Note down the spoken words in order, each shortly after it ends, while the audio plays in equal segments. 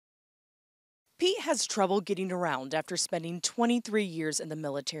Pete has trouble getting around after spending 23 years in the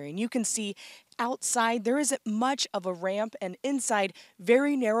military, and you can see outside there isn't much of a ramp, and inside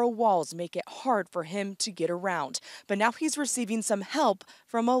very narrow walls make it hard for him to get around. But now he's receiving some help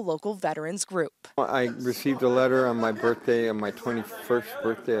from a local veterans group. I received a letter on my birthday, on my 21st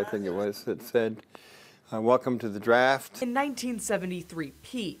birthday, I think it was, that said, welcome to the draft. In 1973,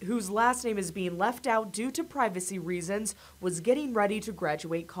 Pete, whose last name is being left out due to privacy reasons, was getting ready to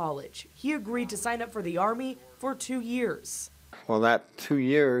graduate college. He agreed to sign up for the Army for 2 years. Well, that 2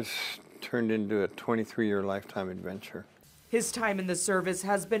 years turned into a 23-year lifetime adventure. His time in the service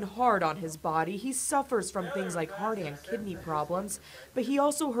has been hard on his body. He suffers from things like heart and kidney problems, but he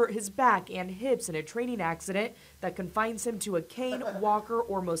also hurt his back and hips in a training accident that confines him to a cane, walker,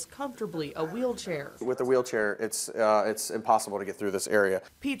 or most comfortably, a wheelchair. With the wheelchair, it's impossible to get through this area.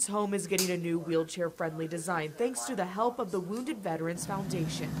 Pete's home is getting a new wheelchair-friendly design thanks to the help of the Wounded Veterans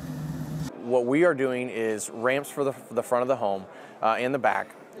Foundation. What we are doing is ramps for the front of the home and the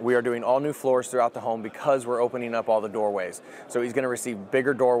back. We are doing all new floors throughout the home because we're opening up all the doorways. So he's going to receive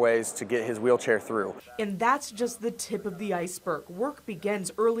bigger doorways to get his wheelchair through. And that's just the tip of the iceberg. Work begins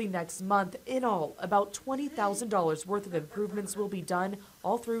early next month. In all, about $20,000 worth of improvements will be done,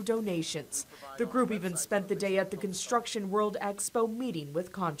 all through donations. The group even spent the day at the Construction World Expo meeting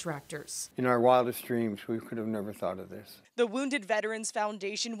with contractors. In our wildest dreams, we could have never thought of this. The Wounded Veterans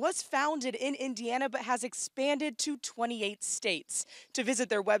Foundation was founded in Indiana but has expanded to 28 states. To visit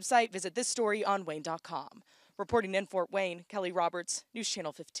their website, visit this story on WANE.com. Reporting in Fort Wayne, Kelly Roberts, News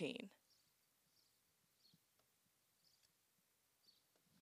Channel 15.